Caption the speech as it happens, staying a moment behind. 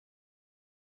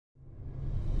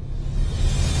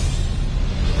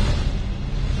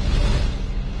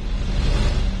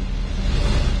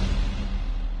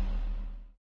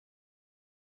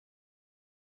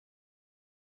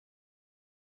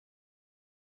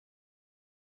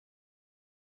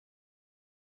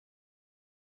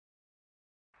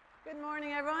Good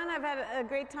morning, everyone. I've had a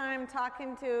great time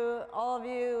talking to all of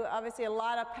you. Obviously, a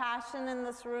lot of passion in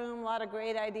this room, a lot of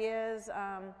great ideas.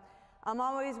 I'm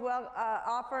always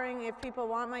offering, if people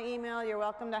want my email, you're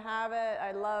welcome to have it.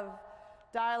 I love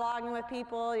dialoguing with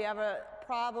people. You have a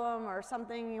problem or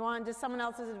something you want just someone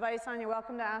else's advice on, you're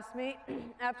welcome to ask me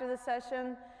after the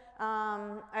session.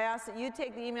 I ask that you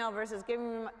take the email versus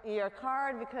giving me your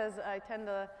card because I tend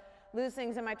to lose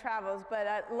things in my travels, but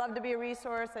I'd love to be a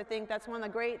resource. I think that's one of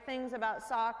the great things about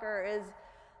soccer is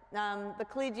the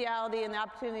collegiality and the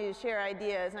opportunity to share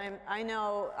ideas. And I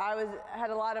know I had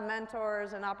a lot of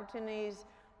mentors and opportunities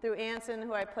through Anson,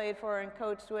 who I played for and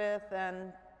coached with,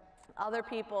 and other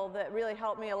people that really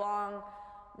helped me along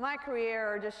my career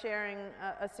or just sharing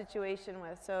a situation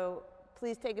with. So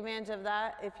please take advantage of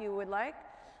that if you would like.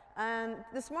 And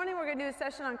this morning we're going to do a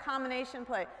session on combination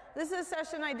play. This is a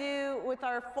session I do with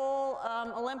our full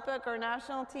Olympic or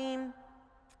national team,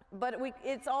 but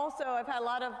it's also, I've had a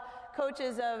lot of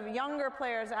coaches of younger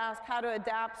players ask how to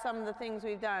adapt some of the things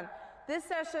we've done. This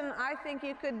session I think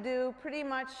you could do pretty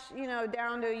much,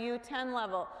 down to a U10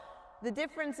 level. The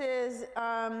difference is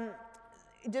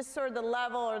just sort of the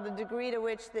level or the degree to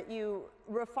which that you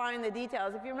refine the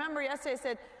details. If you remember yesterday I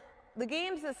said, the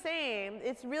game's the same.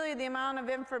 It's really the amount of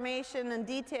information and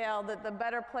detail that the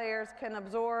better players can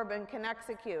absorb and can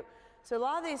execute. So a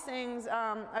lot of these things,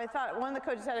 I thought one of the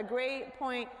coaches had a great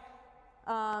point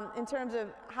in terms of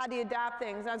how do you adapt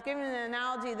things. I was giving an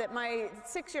analogy that my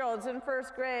 6-year-old's in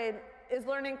first grade is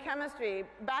learning chemistry.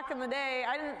 Back in the day,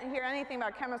 I didn't hear anything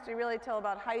about chemistry really till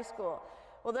about high school.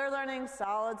 Well, they're learning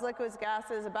solids, liquids,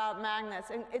 gases, about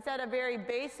magnets, and it's at a very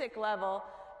basic level.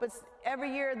 But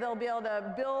every year they'll be able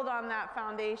to build on that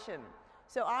foundation.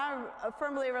 So I'm a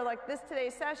firm believer, like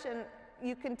today's session,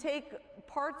 you can take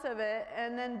parts of it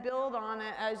and then build on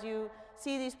it as you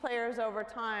see these players over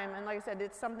time. And like I said,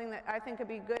 it's something that I think could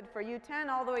be good for U10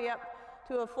 all the way up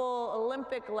to a full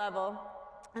Olympic level.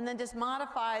 And then just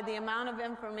modify the amount of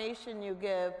information you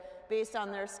give based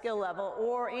on their skill level,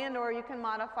 or you can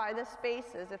modify the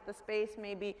spaces. If the space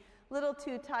may be a little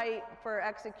too tight for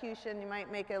execution, you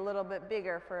might make it a little bit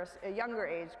bigger for a younger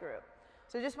age group.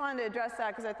 So just wanted to address that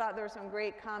because I thought there were some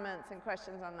great comments and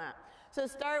questions on that. So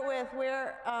start with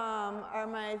where are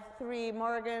my three,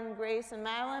 Morgan, Grace, and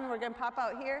Madeline. We're going to pop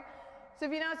out here. So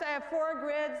if you notice, I have 4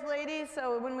 grids, ladies,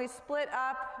 so when we split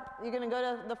up, you're going to go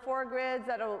to the 4 grids.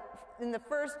 That'll, in the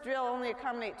first drill, only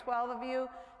accommodate 12 of you,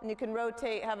 and you can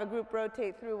rotate, have a group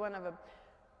rotate through one of them.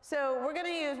 So we're going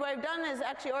to use, what I've done is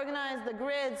actually organize the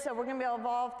grids, so we're going to be able to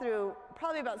evolve through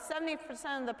probably about 70%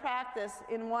 of the practice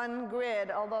in one grid,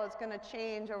 although it's going to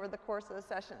change over the course of the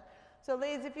session. So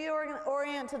ladies, if you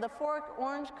orient to the 4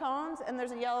 orange cones, and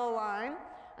there's a yellow line,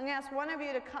 I'm going to ask one of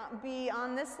you to be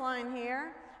on this line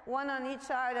here, one on each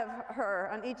side of her,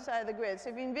 on each side of the grid. So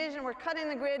if you envision, we're cutting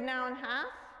the grid now in half.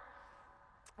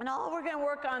 And all we're going to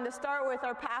work on to start with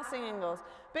are passing angles.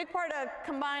 Big part of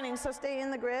combining, so stay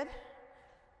in the grid,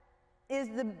 is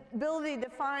the ability to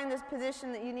find this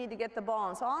position that you need to get the ball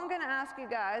in. So all I'm going to ask you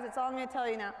guys, it's all I'm going to tell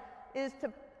you now, is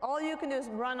all you can do is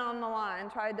run on the line,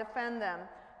 try to defend them.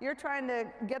 You're trying to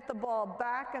get the ball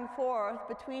back and forth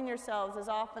between yourselves as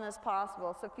often as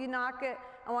possible. So if you knock it,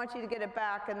 I want you to get it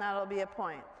back, and that'll be a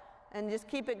point. And just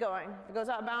keep it going. If it goes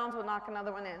out of bounds, we'll knock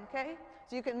another one in, okay?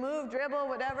 So you can move, dribble,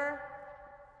 whatever.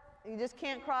 You just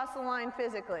can't cross the line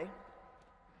physically.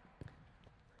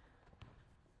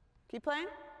 Keep playing.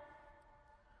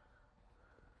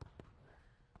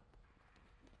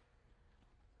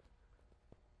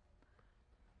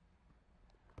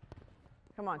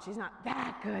 Come on, she's not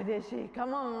that good, is she?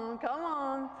 Come on, come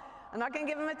on. I'm not going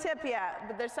to give them a tip yet,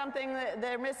 but there's something that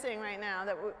they're missing right now.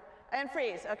 And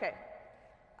freeze, okay.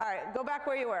 All right, go back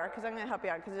where you were, because I'm going to help you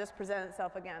out, because it just presented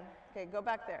itself again. Okay, go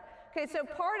back there. Okay, so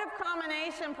part of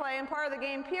combination play and part of the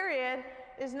game period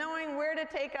is knowing where to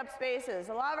take up spaces.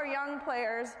 A lot of our young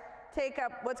players take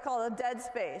up what's called a dead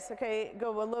space. Okay,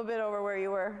 go a little bit over where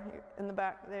you were in the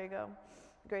back. There you go,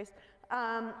 Grace.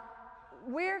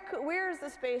 Where is the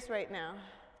space right now?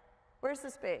 Where's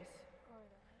the space?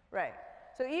 Right.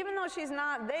 So even though she's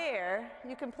not there,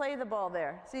 you can play the ball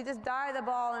there. So you just die the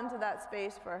ball into that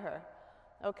space for her.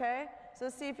 Okay? So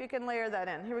let's see if you can layer that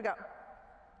in. Here we go.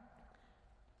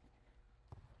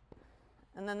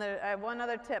 And then I have one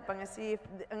other tip. I'm going to see if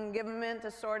I can give them a minute to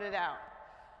sort it out.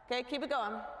 Okay, keep it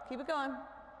going. Keep it going.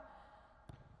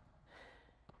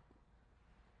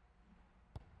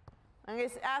 I'm going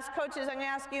to ask coaches, I'm going to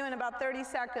ask you in about 30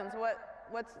 seconds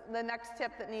what's the next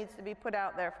tip that needs to be put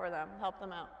out there for them, help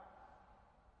them out.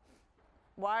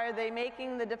 Why are they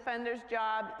making the defender's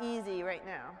job easy right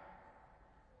now?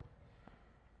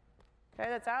 Okay,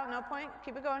 that's out, no point.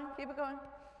 Keep it going, keep it going.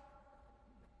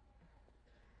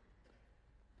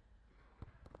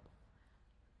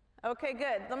 Okay,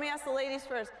 good. Let me ask the ladies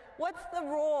first. What's the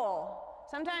role?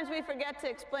 Sometimes we forget to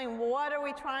explain what are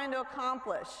we trying to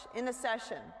accomplish in a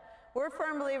session. We're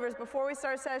firm believers. Before we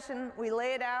start a session, we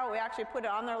lay it out. We actually put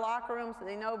it on their locker room so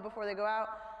they know before they go out.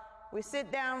 We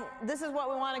sit down. This is what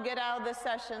we want to get out of this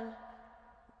session,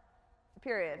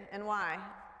 period, and why.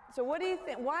 So what do you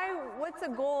think? What's the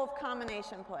goal of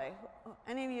combination play?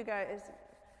 Any of you guys,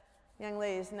 young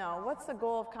ladies, know? What's the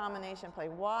goal of combination play?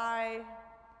 Why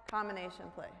combination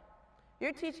play?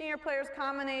 You're teaching your players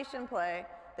combination play.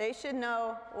 They should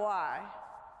know why.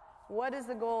 What is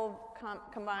the goal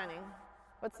of combining?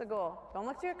 What's the goal? Don't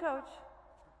look to your coach.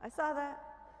 I saw that.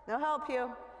 They'll help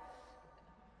you.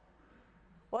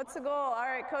 What's the goal? All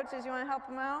right, coaches, you want to help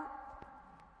them out?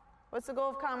 What's the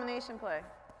goal of combination play?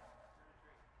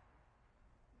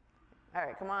 All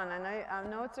right, come on. I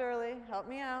know it's early. Help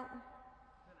me out.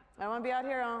 I want to be out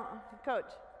here on coach.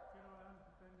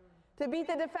 To beat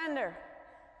the defender.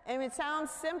 And it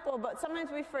sounds simple, but sometimes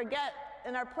we forget,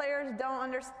 and our players don't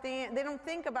understand. They don't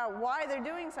think about why they're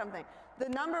doing something. The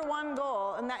number one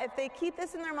goal, and that if they keep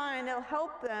this in their mind, it'll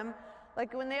help them.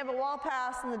 Like when they have a wall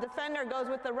pass and the defender goes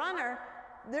with the runner,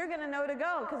 they're going to know to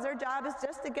go because their job is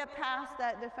just to get past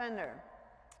that defender.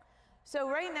 So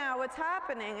right now what's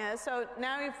happening is, so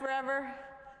now you forever,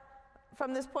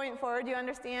 from this point forward, you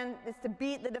understand it's to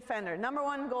beat the defender. Number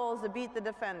one goal is to beat the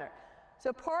defender.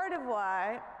 So part of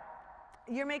why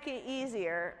you're making it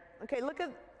easier, okay, look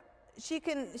at, she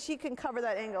can cover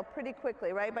that angle pretty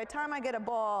quickly, right? By the time I get a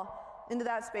ball into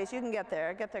that space, you can get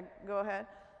there, go ahead,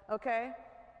 okay?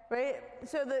 Right?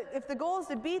 So if the goal is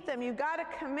to beat them, you've got to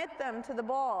commit them to the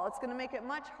ball. It's going to make it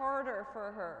much harder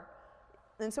for her.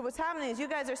 And so what's happening is you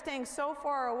guys are staying so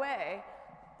far away,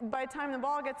 by the time the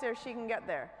ball gets there, she can get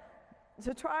there.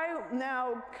 So try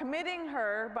now committing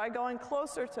her by going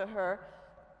closer to her,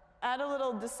 add a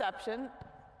little deception.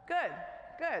 Good,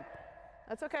 good.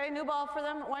 That's okay, new ball for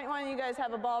them. Why don't you guys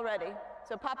have a ball ready?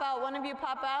 So pop out, one of you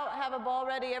pop out, have a ball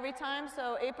ready every time.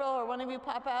 So April or one of you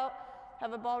pop out,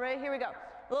 have a ball ready. Here we go.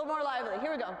 A little more lively.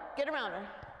 Here we go. Get around her.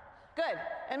 Good.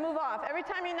 And move off. Every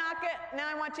time you knock it, now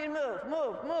I want you to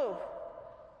move.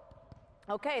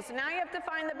 Okay, so now you have to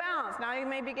find the balance. Now you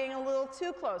may be getting a little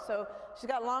too close. So she's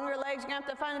got longer legs. You're going to have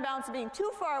to find the balance of being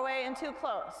too far away and too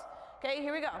close. Okay,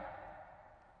 here we go.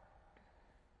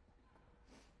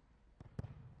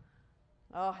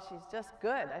 Oh, she's just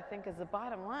good, I think, is the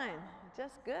bottom line.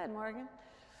 Just good, Morgan.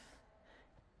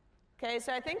 Okay,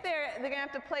 so I think they're going to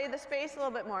have to play the space a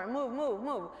little bit more.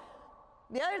 Move.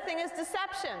 The other thing is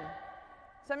deception.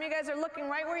 Some of you guys are looking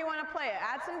right where you want to play it.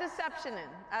 Add some deception in.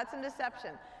 Add some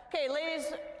deception. Okay,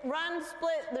 ladies, run,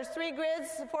 split. There's 4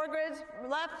 grids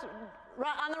left.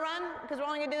 On the run, because we're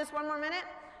only going to do this one more minute.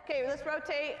 Okay, let's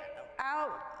rotate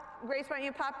out. Grace, why don't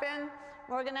you pop in?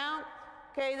 Morgan out.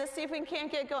 Okay, let's see if we can't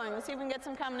get going. Let's see if we can get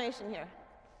some combination here.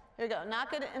 Here we go.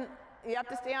 Knock it in. You have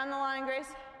to stay on the line,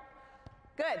 Grace.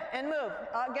 Good, and move.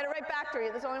 I'll get it right back to you.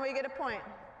 That's the only way you get a point.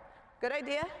 Good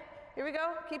idea. Here we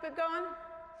go. Keep it going.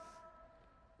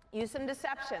 Use some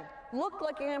deception. Look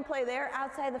like you're going to play there,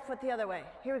 outside the foot the other way.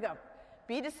 Here we go.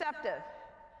 Be deceptive.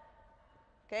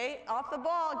 Okay, off the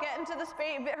ball, get into the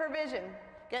space, her vision.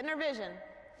 Get in her vision.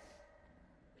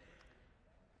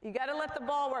 You got to let the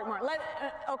ball work more.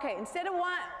 Okay, instead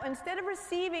of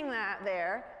receiving that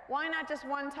there, why not just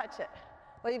one touch it?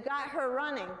 Well, you've got her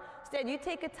running. Instead, you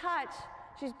take a touch,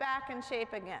 she's back in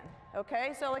shape again.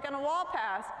 Okay, so like on a wall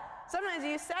pass, sometimes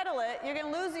you settle it, you're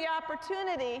going to lose the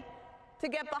opportunity to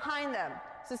get behind them.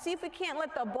 So see if we can't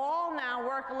let the ball now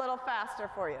work a little faster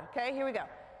for you. Okay, here we go.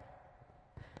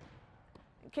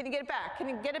 Can you get it back? Can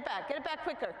you get it back? Get it back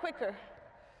quicker.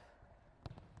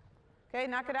 Okay,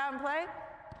 knock it out and play.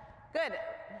 Good.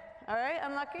 All right,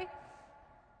 unlucky.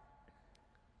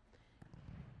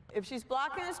 If she's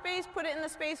blocking the space, put it in the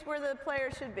space where the player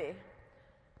should be.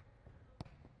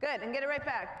 Good, and get it right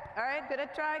back. All right, good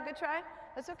try.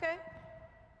 That's okay.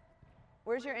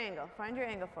 Where's your angle? Find your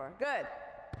angle for her. Good.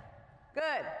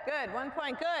 1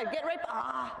 point, good. Get right,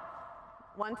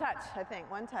 one touch, I think,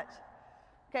 one touch.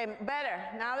 Okay, better.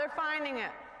 Now they're finding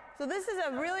it. So this is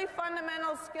a really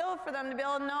fundamental skill for them to be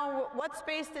able to know what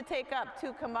space to take up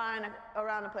to combine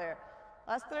around a player.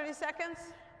 Last 30 seconds.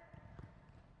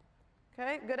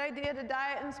 Okay, good idea to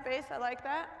diet in space. I like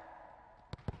that.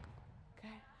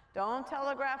 Okay, don't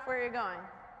telegraph where you're going.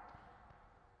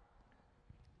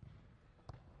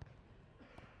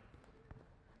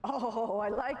 Oh, I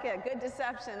like it. Good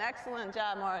deception. Excellent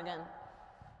job, Morgan.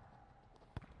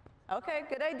 Okay,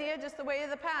 good idea. Just the way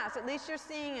of the pass. At least you're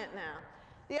seeing it now.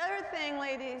 The other thing,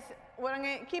 ladies, what I'm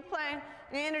going to keep playing,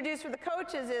 I'm going to introduce for the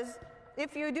coaches is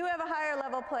if you do have a higher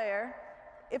level player,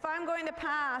 if I'm going to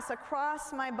pass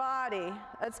across my body,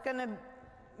 it's going to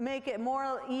make it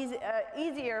more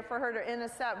easier for her to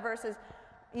intercept versus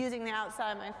using the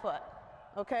outside of my foot.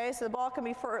 Okay, so the ball can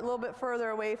be a little bit further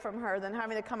away from her than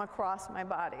having to come across my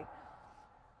body.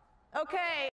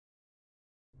 Okay,